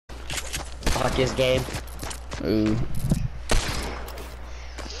Fuck his game. Ooh.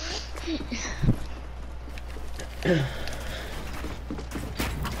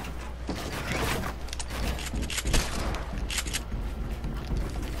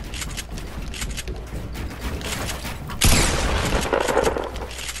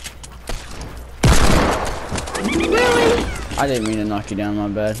 I didn't mean to knock you down, my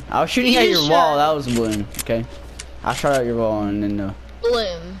bad. I was shooting at your wall, that was Bloom, okay? I shot at your wall and then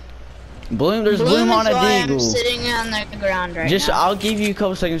Bloom. Bloom, there's Bloom on a deagle. I'm sitting on the ground right now. I'll give you a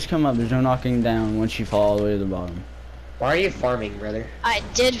couple seconds to come up. There's no knocking down once you fall all the way to the bottom. Why are you farming, brother? I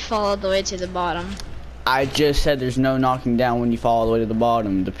did fall all the way to the bottom. I just said there's no knocking down when you fall all the way to the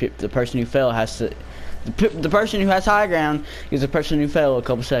bottom. The person who fell has to... The person who has high ground is the person who fell a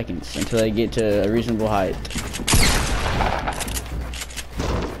couple seconds until they get to a reasonable height.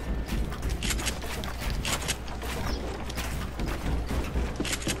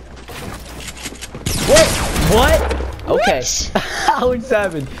 What? Okay. What's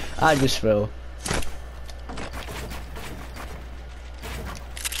happened? I just fell.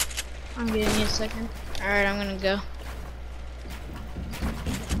 I'm giving you a second. Alright, I'm gonna go.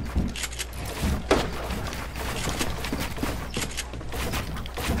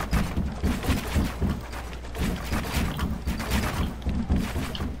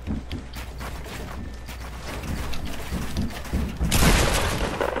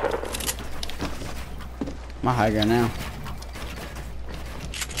 My high ground now.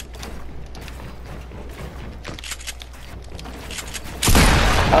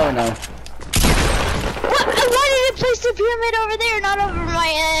 Oh no. What? Why did it place the pyramid over there, not over my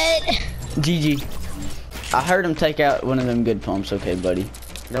head? GG. I heard him take out one of them good pumps. Okay, buddy.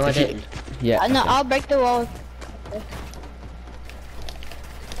 No, I didn't. Yeah. No, okay. I'll break the wall.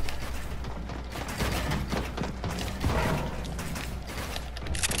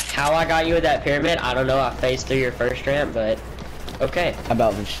 How I got you with that pyramid, I don't know. I phased through your first ramp, but okay. I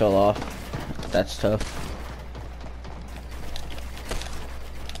about just fell off. That's tough.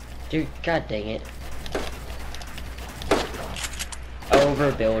 Dude, god dang it.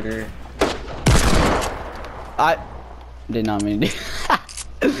 Overbuilder. I did not mean to do.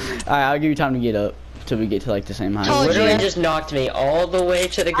 Alright, I'll give you time to get up till we get to like the same height. Told Literally you. just knocked me all the way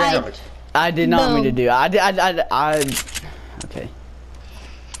to the ground. I did not mean to do. Okay.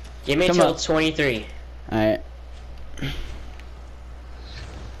 Give me Come till up. 23. Alright.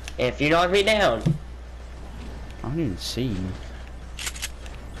 If you knock me down. I don't even see you.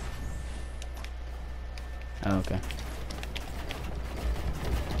 Oh, okay.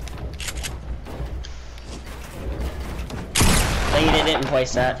 No, you didn't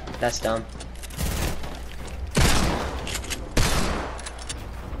place that. That's dumb.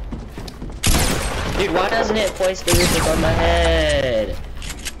 Dude, why doesn't it place the music on my head?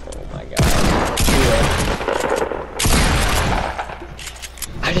 Oh my god.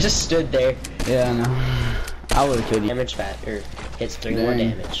 I just stood there. Yeah, I know. I would've killed you. Damage factor hits 3 more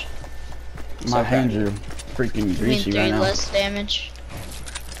Dang. damage. My hands are freaking greasy right now. less damage.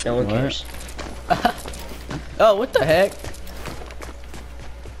 No one What? cares. Oh, what the heck?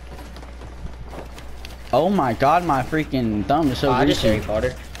 Oh my god, my freaking thumb is so I just greasy. Harry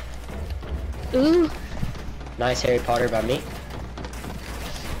Potter. Ooh. Nice Harry Potter by me.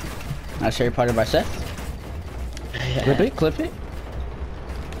 Nice Harry Potter by Seth. Clip it, clip it.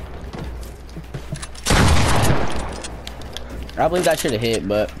 I believe that should have hit,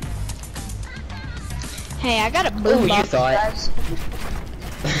 but Hey, I got a boom Ooh, box, you thought. guys.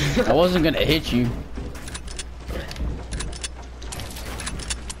 I wasn't gonna hit you.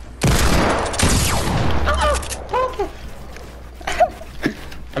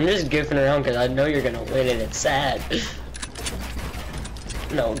 I'm just goofing around because I know you're gonna win and it's sad.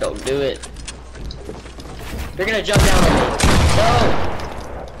 No, don't do it. You're gonna jump down on me. No!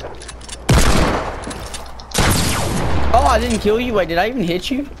 Oh, I didn't kill you. Wait, did I even hit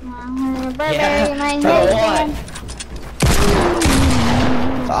you? Yeah. For what?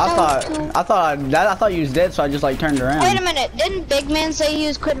 I thought you was dead, so I just like turned around. Wait a minute, didn't Big Man say he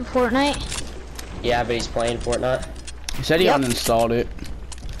was quitting Fortnite? Yeah, but he's playing Fortnite. He said he Yep. uninstalled it.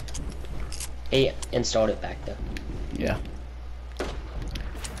 He installed it back though. Yeah.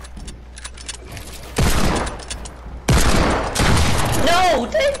 No,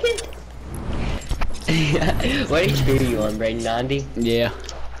 take it! What HP are you on, Brayden? 90? Yeah.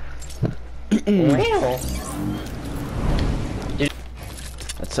 Wow.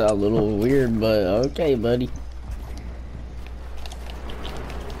 That's a little weird, but okay, buddy.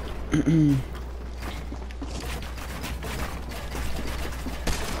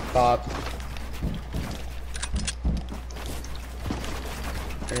 Bob.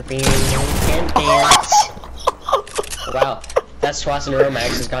 and dance. Wow, that Swass and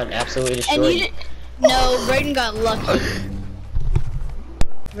Romax has gotten absolutely And destroyed. you didn't. No, Braden got lucky.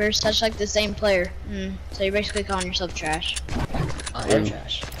 We're such like the same player. So you're basically calling yourself trash. I am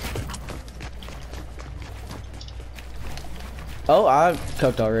trash. Oh, I've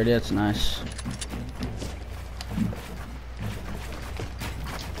cooked already. That's nice.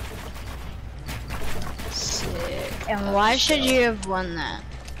 Sick. And why should you have won that?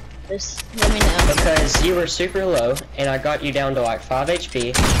 Just let me know. Because you were super low, and I got you down to like 5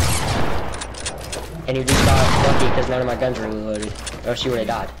 HP. And you just got lucky because none of my guns were reloaded. Or else you would have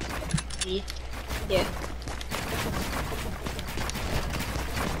died. Yeah.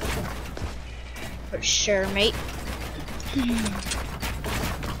 For sure, mate.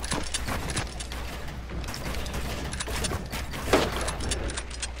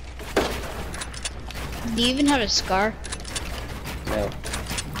 Do you even have a scar? No.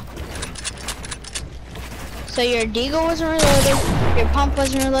 So your deagle wasn't reloaded, your pump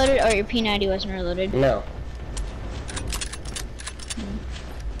wasn't reloaded, or your P90 wasn't reloaded? No.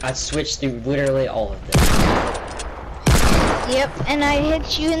 I switched through literally all of them. Yep, and I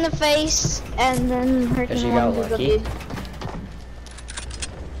hit you in the face, and then Because freaking you got one lucky. dude.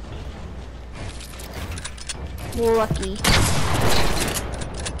 Lucky.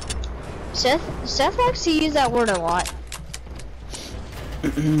 Seth likes to use that word a lot.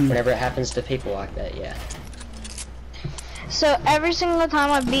 Whenever it happens to people like that, yeah. So every single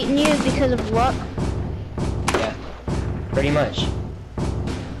time I've beaten you is because of luck? Yeah. Pretty much.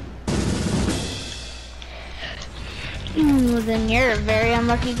 Well, then you're a very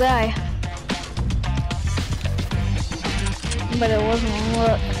unlucky guy. But it wasn't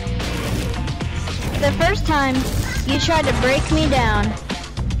luck. The first time, you tried to break me down,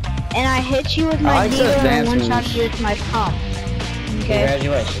 and I hit you with my deagle and one-shot you with my pump. Okay?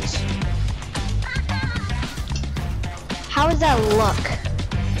 Congratulations. How is that luck?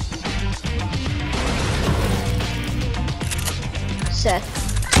 Seth.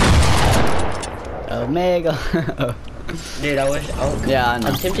 Omega. Dude, I wish. Yeah, I know.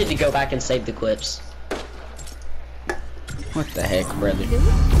 I'm tempted to go back and save the clips. What the heck, brother?